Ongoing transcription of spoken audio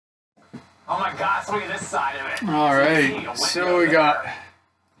look at this side of it. All right, so we got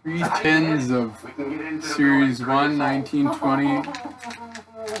 3 tins of Series 1, 1920,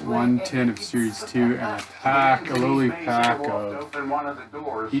 1 tin of Series 2, and a pack, a lowly pack of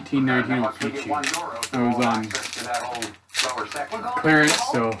 1819 O-Pee-Chee. That was on clearance,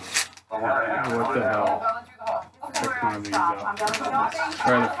 so what the hell. Pick one of these up.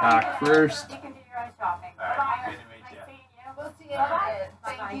 Try the pack first. Thank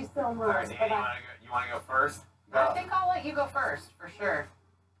you so much. You want to go first? I think I'll let you go first, for sure.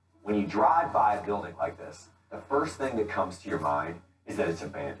 When you drive by a building like this, the first thing that comes to your mind is that it's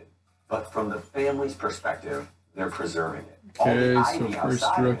abandoned. But from the family's perspective, they're preserving it. Okay, so first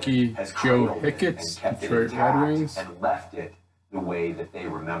rookie, Joe Hicketts, Detroit Red Wings. And left it the way that they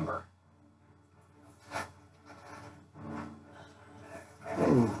remember.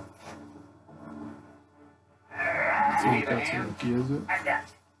 Oh. I think that's a rookie, is it?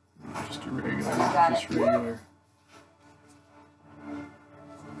 Just a regular, just regular.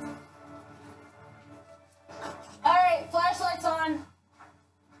 Alright, flashlights on.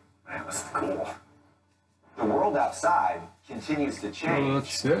 Man, this is cool. The world outside continues to change. Oh,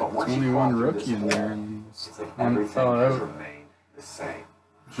 that's it. But once Only you one walk through rookie this in there, wall, and it's like one everything fell has out. remained the same.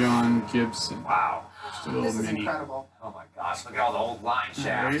 John Gibson. Wow. Just a little This is mini. incredible. Oh my gosh, look at all the old line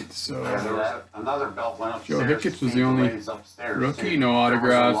shafts. Right, so There was another belt went upstairs. Joe Hicketts was the only rookie, no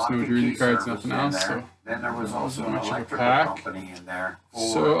autographs, no jersey cards, nothing else. So then there was also an much of a electrical pack. company in there.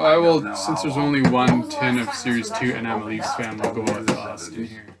 So I will, since there's only 1 tin of Series 2 and I'm a Leafs fan, we'll go with Austin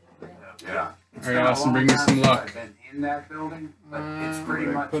here. Yeah. Alright, Austin, bring me some luck. I've been in that building, but it's pretty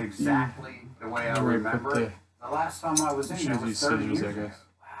Where I much put exactly the way I where I remember put it. The last time I was in there Usually was 30 scissors, I years ago. guess.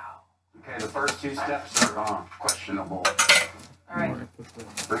 Okay, the first 2 steps are questionable. Alright. Where I put the-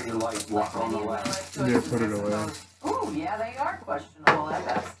 Bring your light, walk on the left. Maybe I put it away. Ooh, yeah, they are questionable at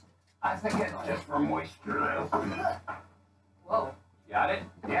best. I think it's just for moisture though. Whoa. Got it?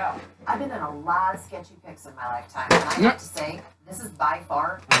 Yeah. I've been in a lot of sketchy pics in my lifetime, and I have to say, this is by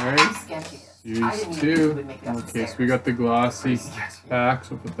far Alright. the sketchiest. I Series didn't even think you 2. would make it up the Okay, so stairs. we got the glossy packs.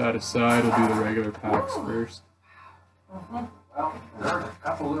 We'll put that aside. We'll do the regular packs first. Well, there are a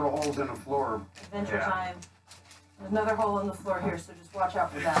couple little holes in the floor. Adventure Yeah. time. There's another hole in the floor here, so just watch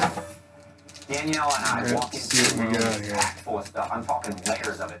out for that. Danielle and I Alright, walk let's into see a what we room got here. packed full of stuff. I'm talking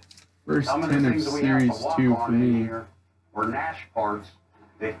layers of it. First Some of the tin of things that we have Series to walk 2 for on in me. here were Nash parts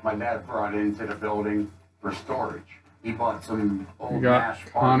that my dad brought into the building for storage. He bought some We old got Nash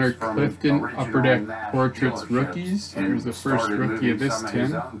Connor parts from Clifton, original Upper Deck Nash Portraits dealerships rookies. and Here's the first started rookie of moving this some of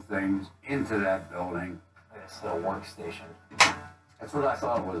his tin. own things into that building. Look at this little workstation. That's what I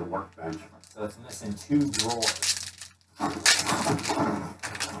thought was a workbench. So it's missing 2 drawers.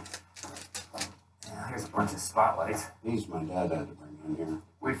 Yeah, here's a bunch of spotlights. These my dad had to bring in here.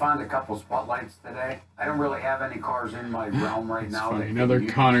 We found a couple spotlights today. I don't really have any cars in my realm right It's now. funny. that can Another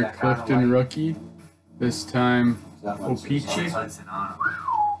use Connor that kind of Clifton light. rookie. This time That one's- O-Pee-Chee, Hudson on them.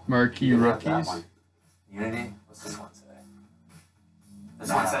 Marquee You have that Rookies. one. Unity? What's this one say?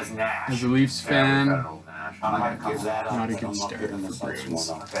 This one says Nash. As a Leafs Yeah, we've got fan, an old Nash. I might give that up, not a but good I'm start giving for the second Bruins.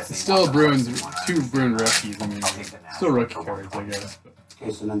 one up. Okay, so you still want the Bruins, Hudson one. 2 Bruin rookies. I mean, I'll take the Nash. still rookie cards, I guess. But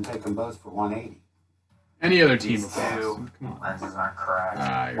Okay, so then take them both for 180. any other team These of Boston, 2 come on. lenses aren't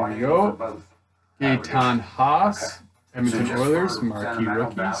cracked. Here Why we do you go go. for both? Gaetan Haas, Edmonton So just Oilers, for Marquee sentimental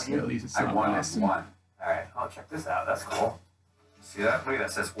Rookies. value, At least it's I not wanted Boston. one. Alright, oh, check this out. That's cool. See that? Look at that.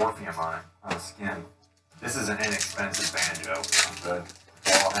 It says Orpheum on it, on the skin. This is an inexpensive banjo. Good.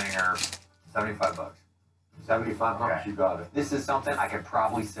 Wall hanger, $75. 75 bucks, Okay. you got it. This is something I could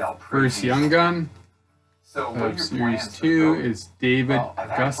probably sell pretty First Young Gun So what are of your Series plans for 2 building? is David Well, I've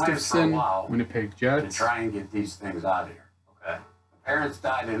had plans for a Gustafsson, while Winnipeg To Jets. try and get these things out of here. Okay. My parents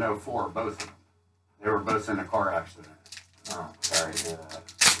died in 04, both of them. They were both in a car accident. Oh, sorry to hear that.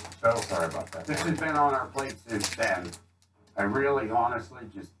 So sorry about that. This has been on our plate since then. I really, honestly,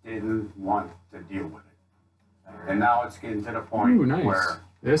 just didn't want to deal with it. And now it's getting to the point Ooh, nice. where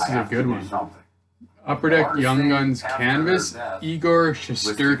This I is a have to good do one. something. Upper Deck Hardest Young thing Guns after Canvas, their death Igor Was to go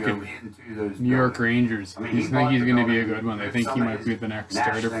Shestyorkin, into those New York buildings. Rangers. I mean, I he think bought he's the going to be a building good one. I with think he some of might his be the next Nash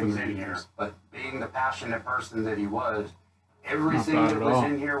starter for the things in here, Rangers. But being the passionate person that he was, everything bad that at was all.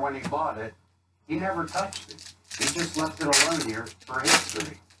 in here when he bought it, he never touched it. He just left it alone here for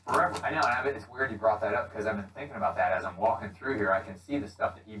history, forever. I know, and it's weird you brought that up because I've been thinking about that as I'm walking through here. I can see the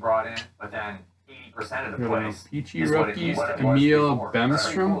stuff that he brought in, but then 80% of the We got place O-Pee-Chee is what it rookies, used to be. Emil Before. Very cool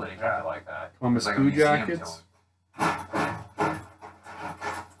Bemstrom, that he kept it like that. Columbus It's like a Blue museum to Jackets. him.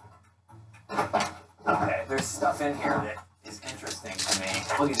 Okay, there's stuff in here that is interesting to me.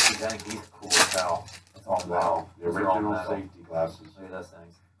 Look at these. I think these are cool as hell. It's all metal. Wow, the Those are all original metal. safety glasses. Look at those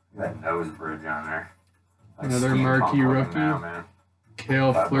things. That nose bridge on there. Like Another steampunk marquee looking rookie. now, man.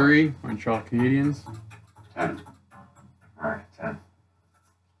 Cale, Fleury, Montreal Canadiens. 10. Alright, 10.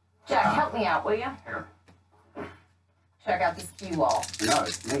 Jack, help me out, will you? Here. Check out this key wall. No,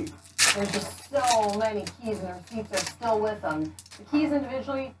 it's neat. There's just so many keys and the receipts are still with them. The keys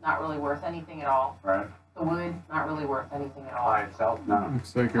individually, not really worth anything at all. Right? The wood, not really worth anything at all. By itself, no.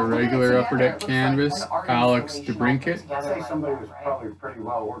 Looks like a Well, look at it regular together, upper it deck looks canvas. like an art Alex installation all put DeBrincat, together I'd say like somebody that, was right? probably pretty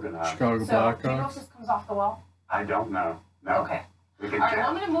well organized. Chicago So, do you know if Blackhawks. this comes off the wall? I don't know. No. Okay. We can All right, check. well,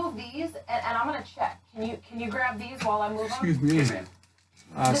 I'm gonna move these, and I'm gonna check. Can you grab these while I move them? Excuse me. Come in.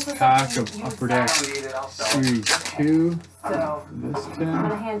 Last This is pack something you of upper would deck I don't need it, I'll sell it. series 2. So This I'm 10.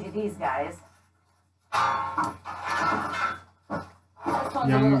 gonna hand you these guys. This one's a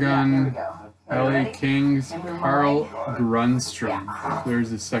Young little- gun, there we go. LA Ready? Kings, And we're Carl rolling. Grundstrom.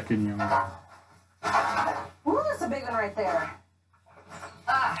 There's the second young gun. Ooh, that's a big one right there.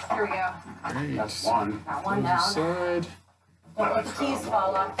 Ah, here we go. Great. That's one. Got one Other down. side. Don't let the keys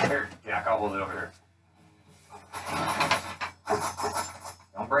fall off. Here, Jack, I'll hold it over here.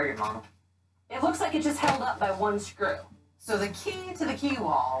 Don't break it, Mama. It looks like it just held up by one screw. So the key to the key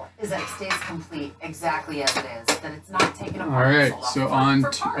wall is that it stays complete exactly as it is, that it's not taken apart. All right, and sold so off on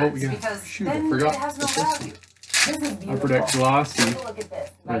for to parts, yeah. because Shoot, I then forgot it has no to put this value. This is beautiful. Upper deck Glossy. Take a look at this.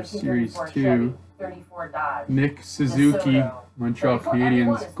 There's series 1934 2. Chevy, 34 Dodge. Nick Suzuki, DeSoto. Montreal 34 everyone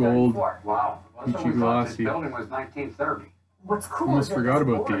Canadiens, is gold. 34. Wow. Peachy We thought Glossy. this building was 1930. What's cool Almost is that forgot this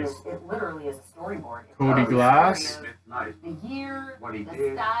about board these. It literally is a storyboard. It's Cody got the Glass. story of Nice. The year, What he the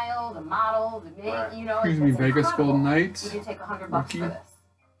did. style, the model, the make, Right. you know. Excuse it's me, Vegas incredible. Golden Knights. Would you take $100 Rookie. for this?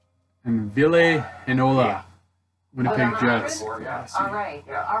 And Ville Hinola, Yeah. Winnipeg Oh, Jets. 100? Yeah. All right,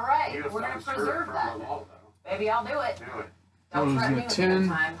 Yeah. all right. You just We're don't gonna screw it preserve from that. the wall, though. Baby, I'll do it. Do it. Don't Those threaten are me with a 10. good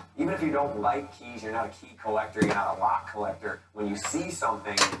time. Even if you don't like keys, you're not a key collector, you're not a lock collector. When you see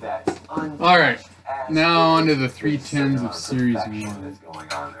something that's untouched, All right, as now on to the there's 3 a certain tens of amount Series perfection 1. that's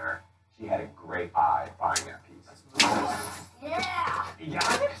going on there. She had a great eye buying that piece. Yeah, You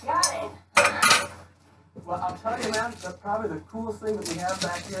got it? got it. Well, I'll tell you, man, probably the coolest thing that we have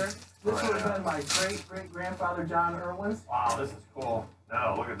back here, this would have been my great-great-grandfather John Irwin's. Wow, this is cool.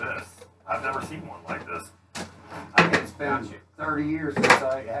 No, look at this. I've never seen one like this. I think it's been 30 years since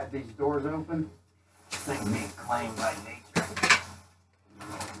I had these doors open. Thing being claimed by nature.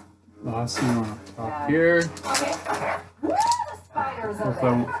 Glossy on top here. Okay. Woo, the spiders Hope of I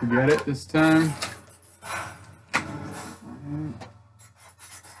it. won't forget it this time.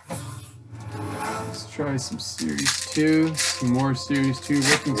 Let's try some Series 2. Some more Series 2.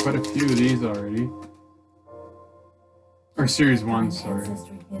 We've opened quite a few of these already. Or Series 1, sorry.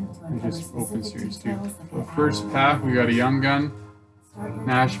 I just opened Series 2. The first pack, we got a young gun.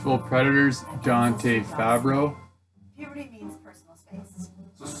 Nashville Predators, Dante Fabro. Puberty means personal space.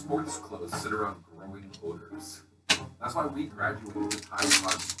 So sports clothes sit around growing odors. That's why we graduated with Tide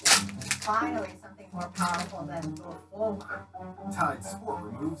Sport. Finally, something more powerful than the full. Tide Sport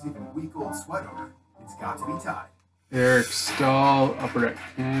removes even week-old sweat odor. It's got to be Tide. Eric Stahl, Upper Deck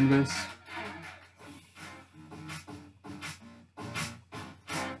Canvas.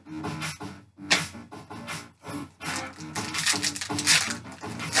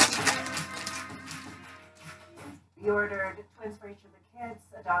 We ordered twins for each of the kids,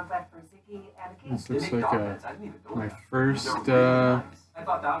 a dog bed for Ziggy, and a This cake. looks like I didn't even know my that. first, They were really nice. I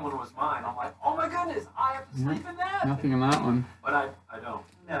thought that one was mine. I'm like, oh my goodness, I have to Yeah. sleep in that. nothing in that one. But I don't.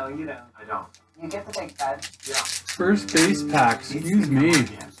 No, you don't. I don't. You get the big bed. First base pack, excuse me.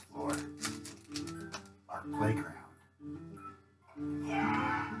 Dance floor. Our playground.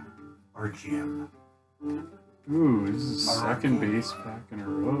 Our gym. Ooh, this is the second base pack in a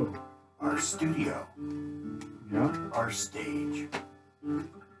row. Our studio. Yep. Our stage.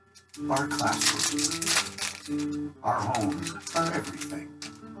 Our classroom. Our homes. Our everything.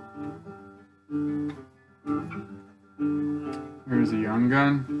 Here's a young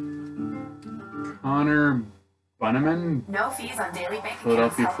gun. Connor Bunneman. No fees on daily bank Philadelphia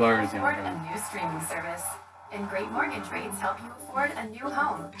accounts help Flyers, you afford yeah. a new streaming service. And great mortgage rates help you afford a new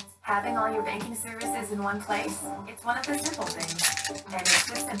home. Having all your banking services in one place, it's one of the simple things. And it's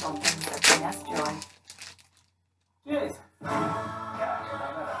the simple things that bring us joy. Cheers.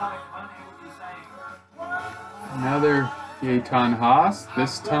 Another Gaetan Haas,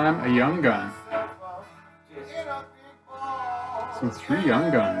 this time a young gun. So 3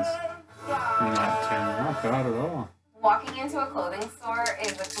 young guns in that 10. Not bad at all. Walking into a clothing store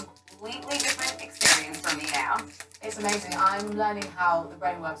is a completely different experience for me now. It's amazing. I'm learning how the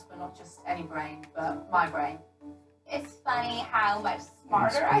brain works, but not just any brain, but my brain. It's funny how much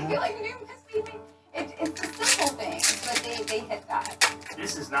smarter I feel like new Miss Phoebe. It's the simple things, but they hit that.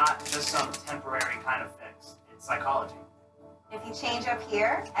 This is not just some temporary kind of fix. It's psychology. If you change up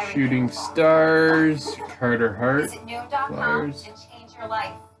here, everything Shooting will fall. Stars, Carter Hart, Visit noom.com Flyers. and change your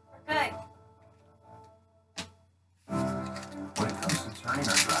life for good. When it comes to turning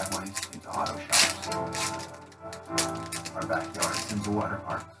our driveways into auto shops, our backyards into water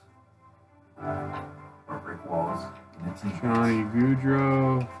parks, our brick walls into team Johnny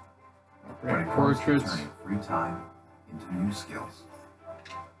Goudreau, when Red it comes to Portraits. turning free time into new skills,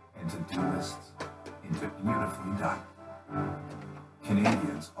 and to-do lists into beautifully done,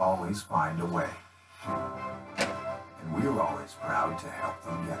 Canadiens always find a way. And we're always proud to help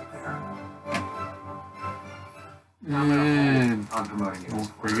them get there. And I'm promoting don't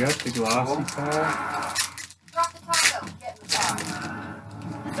forget the Glossy pack. Drop the taco. Get in the car.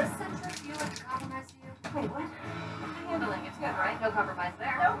 Does this centric view like a compromise to you? Wait, what? Handling, it's good, right? No compromise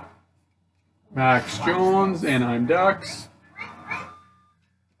there. Nope. Max Jones, Anaheim Ducks.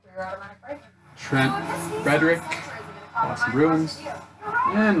 We're automatic break. Trent Frederick, Boston Bruins.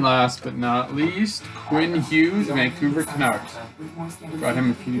 And last but not least, Quinn Hughes, Vancouver Canucks. Got him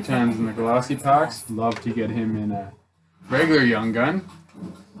a few times in the Glossy packs. Love to get him in a regular Young Gun.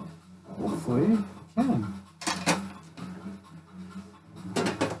 Hopefully, can.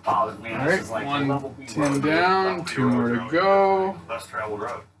 Alright, 110 down, 2 more to go. Less traveled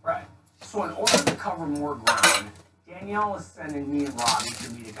road. Right. So in order to cover more ground, Danielle is sending me and Robbie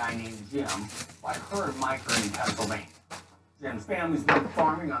to meet a guy named Jim, like her and Mike are in Pennsylvania. Jim's family's been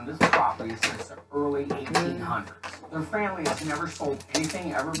farming on this property since the early 1800s. Their family has never sold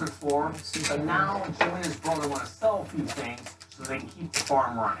anything ever before, but now Jim and his brother want to sell a few things so they can keep the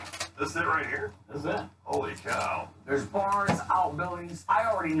farm running. This is it right here? This is it. Holy cow. There's barns, outbuildings. I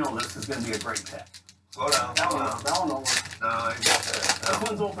already know this is going to be a great pick. Slow down. That one over. No, you got that. This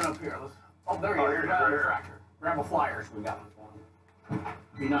one's open up here. Oh, there you go. Grab the tractor. Grab a flyers. We got one for him.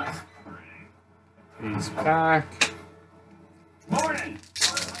 Be nice. Base pack. Morning.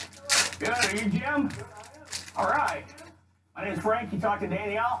 Good. Are you Jim? All right. My name's Frank. You talked to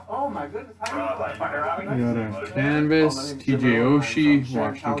Danielle? Oh, my goodness. How are you doing? Got a canvas, TJ Oshie,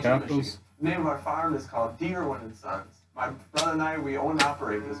 Washington Capitals. The name of our farm is called Deerwin & Sons. My brother and I, we own and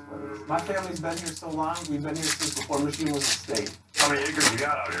operate this place. My family's been here so long, we've been here since before Michigan was a state. How many acres you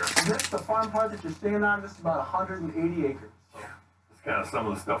got out here? This, the farm part that you're standing on, this is about 180 acres. That's kind of some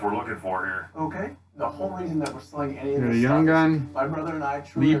of the stuff we're looking for here. Okay. The whole reason that we're selling any of Got a this Young stuff Gun, is my brother and I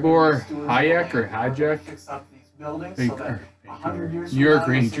truly Libor Hayek or Hajek. fix up these buildings Big- so that 100 years New York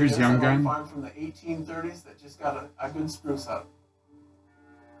from now, Rangers you'll see Young there's Gun. a farm from the 1830s that just got a good spruce up.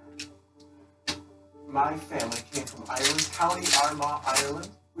 My family came from Ireland, County Armagh, Ireland.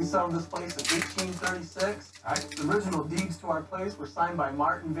 We settled this place in 1836. The original deeds to our place were signed by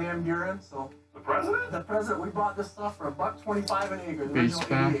Martin Van Buren. So The president? the president, we bought this stuff for $1.25 an acre. The Base original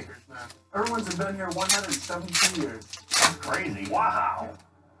pack. 80 acres, man. Irwins have been here 172 years. That's crazy. Wow.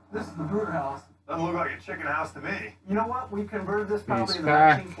 This is the brewer house. Doesn't look like a chicken house to me. You know what? We converted this probably in the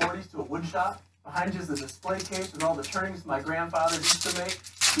pack. 1940s to a wood shop. Behind you is the display case with all the turnings my grandfather used to make.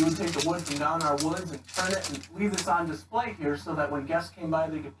 He would take the wood from down our woods and turn it and leave this on display here so that when guests came by,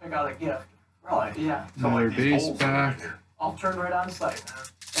 they could pick out a gift. Really? Yeah. Another base holes right pack. here. All turned right on site, man.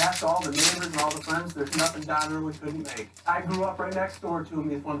 Ask all the neighbors and all the friends, there's nothing Don Irwin couldn't make. I grew up right next door to him.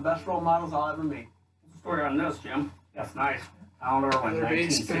 He's one of the best role models I'll ever meet. What's the story on this, Jim? That's nice. Alan Irwin, Another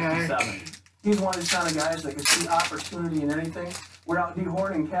base 1967. He's one of these kind of guys that can see opportunity in anything. We're out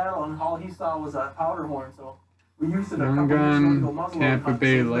dehorning cattle, and all he saw was a powder horn, so we used it a Young couple years ago to go Gun, muzzle Tampa hunt, Bay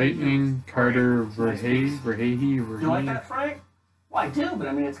see if they Lightning, Carter Verhey. You like that, Frank? Well, I do, but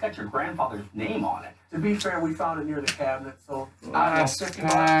I mean, it's got your grandfather's name on it. To be fair, we found it near the cabinet, so Last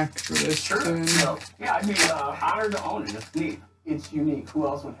pack for this thing. So, yeah, I'd be honored to own it. It's neat. It's unique. Who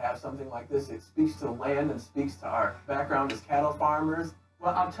else would have something like this? It speaks to the land and speaks to our background as cattle farmers.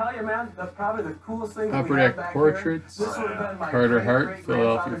 Well, I'll tell you, man, probably the coolest thing that Upper we have Deck back Portraits, here, this would have been my Carter Hart,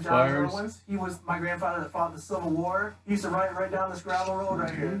 great-great-grandfather, Philadelphia John Flyers. Irwin's. He was my grandfather that fought the Civil War. He used to ride right down this gravel road right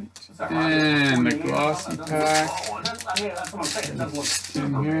here. And the Glossy pack. I mean, that's what I'm saying. It doesn't look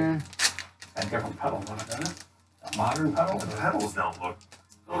In super here. Got different pedals on it, doesn't it? A modern pedal? The pedals don't look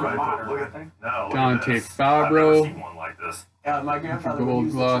Those right, are but modern, look I at think. no. Look Dante at this. Fabro. I've never seen one like this. My grandfather Gold would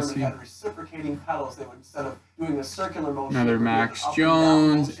use Glossy. the term, had reciprocating pedals. They would, instead of doing a circular motion, Another they would do Max an up and down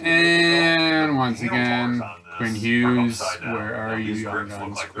Jones, motion. and once Handlebars again, on this Quinn are Hughes. upside down. Where are you, These Young grips look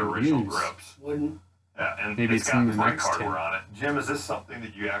Guns? like the Quinn original Hughes. grips. Wooden. Yeah, and Maybe it's it's got in the freight next hardware 10. on it. Jim, is this something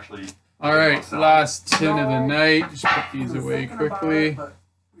that you actually? All right, last 10 of the night. Just put these We were away thinking about quickly. it, but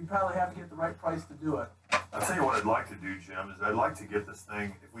we probably have to get the right price to do it. I'll tell you what I'd like to do, Jim, is I'd like to get this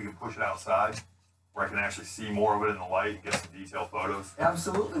thing, if we can push it outside, where I can actually see more of it in the light, get some detailed photos?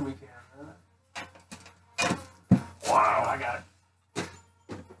 Absolutely, we can. Wow. I got it.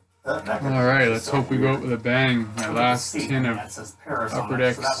 All right, let's hope we go out with a bang. My last tin of Upper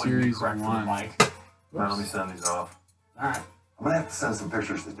Deck Series 1. Man, let me send these off. All right. I'm gonna have to send some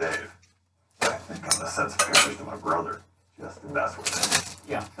pictures to Dave. I think I'm gonna send some pictures to my brother. Just to mess with him.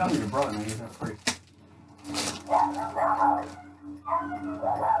 Yeah, tell me your brother, man. He's not free.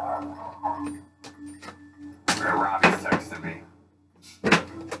 Robbie's texting me.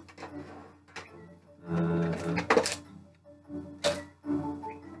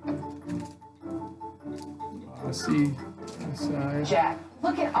 Glossy, side. Jack,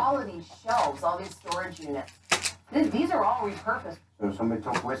 look at all of these shelves, all these storage units. These are all repurposed. So somebody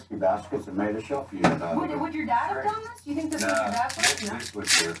took whiskey baskets and made a shelf unit out of it. Would your dad have done this? Do you think this was your dad's work? No. This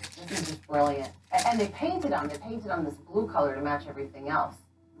was here. This is just brilliant. And they painted on this blue color to match everything else.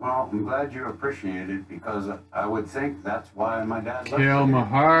 Well, I'm glad you appreciate it because I would think that's why my dad left Cale, it.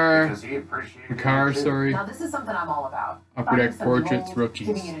 Mahar, Because he appreciated Makar, it too. sorry. Now this is something I'm all about. Upper Deck Finding some Portraits, gold, Rookies.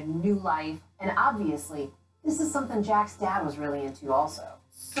 Giving it a new life. And obviously, this is something Jack's dad was really into also.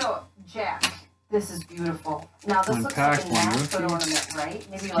 So, Jack, this is beautiful. Now this looks like a Unpack one, Nashville Rookie. ornament, right?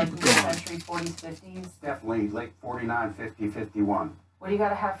 Maybe like Keep going. mid-century 40s, 50s. Definitely late 49, 50, 51. What do you got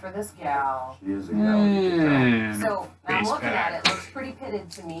to have for this gal? She is a gal. you can tell. And So, now I'm base looking pack. at it. Looks pretty pitted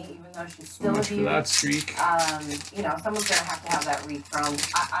to me, even though she's So still a much for beauty. that streak. You know, someone's going to have that re-thrown.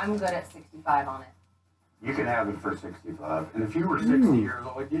 I'm good at 65 on it. You can have it for 65. And if you were 60 years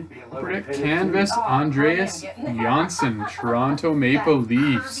old, you'd be a little Upper Deck pitted, Canvas, Oh, Andreas I'm getting there. Janssen, Toronto Maple That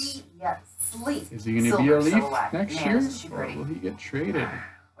Leafs. curvy, yet sleek. Is he going to be silver a Leaf silhouette. next Man, year? isn't she Or pretty? will he get traded?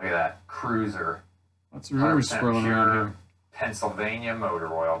 Look at that cruiser. Lots of rumors 100% swirling around pure here. Pennsylvania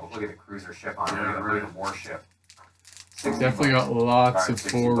motor oil, but look at the cruiser ship on it. Yeah, Look at the warship. Definitely got lots All right, of 60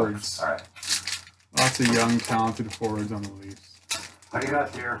 forwards. bucks. All right. Lots of young, talented forwards on the Leafs. What do you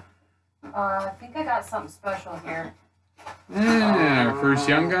got here? I think I got something special here. Yeah, our first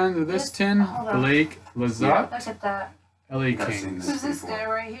young guns of this tin, Hold on. Blake Lazat, Look at that. LA I've seen Kings. Who's this before. guy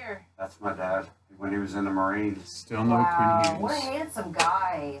right here? That's my dad when he was in the Marines. Still no Wow, Quinn what a Hughes. handsome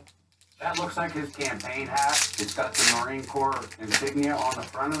guy. That looks like his campaign hat. It's got the Marine Corps insignia on the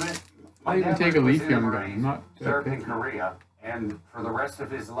front of it. I'll even dad take a was Leaf in the young gun. Marines, I'm not that served in picky. Korea, and for the rest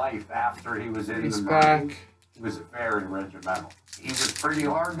of his life after he was in Base the pack. Marines, he was very regimental. He was pretty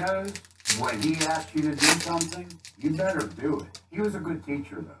hard-nosed. When he asked you to do something, you better do it. He was a good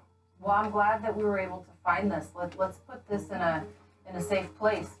teacher, though. Well, I'm glad that we were able to find this. Let's put this in a safe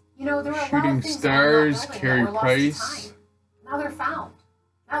place. You know, there were a lot Shooting of things Stars, that were Carey lost to Price. time. Now they're found.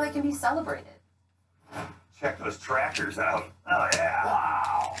 Now they can be celebrated. Check those tractors out. Oh, yeah.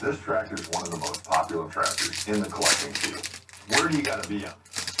 Wow. This tractor is one of the most popular tractors in the collecting field. Where do you got to be on?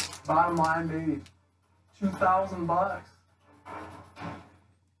 Bottom line, maybe $2,000.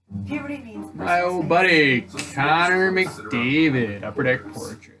 Puberty means My old buddy, Connor McDavid, Upper Deck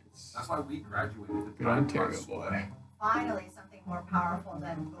Portraits. That's why we graduated. Good Ontario boy. Finally, something more powerful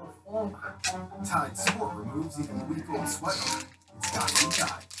than both. Tide Sport removes even the week-old sweat odor. It's got you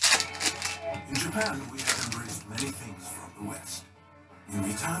tied. In Japan, we have embraced many things from the West. In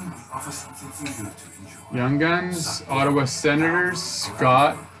return, we offer something for you to enjoy. Young Guns, Ottawa Senators,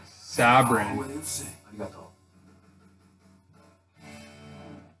 Scott Our Sabrin. way of saying,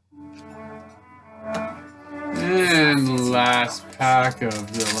 And last pack of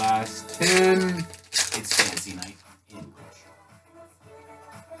the last 10. It's fancy night in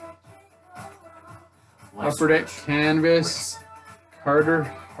Upper Deck Canvas, Carter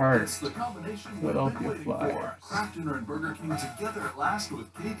Hart. it's the combination we've Philadelphia been waiting Flyers. for. Kraft Dinner and Burger King together at last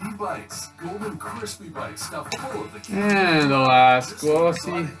with KD Bites. Golden crispy bites stuffed full of the candy. And the last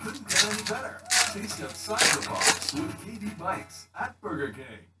Glossy. It couldn't get any better. Taste outside the box with KD Bites at Burger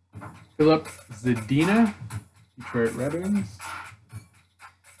King. Philip Zadina, Detroit Red Wings.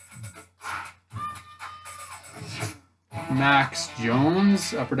 Max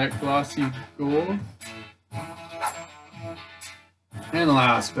Jones, Upper Deck Glossy Gold. And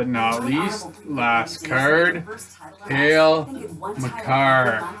last but not least, last card, Cale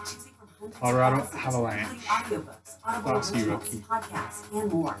Makar, Colorado Avalanche, Glossy Rookie.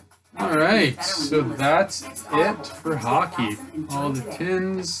 Alright, so that's it for hockey. All the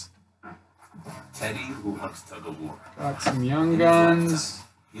tins, Teddy who loves tug of war. got some young guns.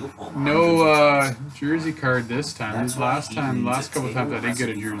 No jersey card this time. This last couple times I did get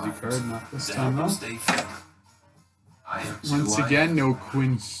a jersey card, not this time though. Once again, no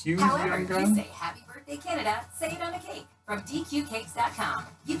Quinn Hughes young However, if you gun. say Happy Birthday Canada, say it on a cake. From DQCakes.com,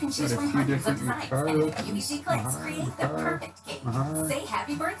 you can choose Got a from few hundreds of different designs, Marquee and with Rookies. UVC clicks, create the perfect cake. Say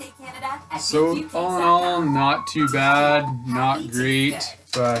happy birthday, Canada, at So DQCakes.com. all in all, not too bad, not great,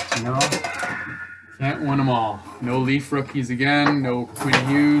 but you know, can't win them all. No Leaf rookies again, no Quinn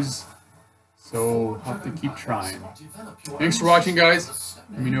Hughes, so I'll have to keep trying. Thanks for watching, guys.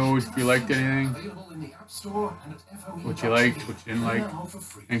 Let me know if you liked anything, what you liked, what you didn't like.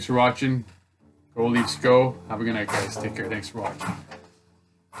 Thanks for watching. Go Leafs, go. Have a good night, guys. Take care. Thanks for watching.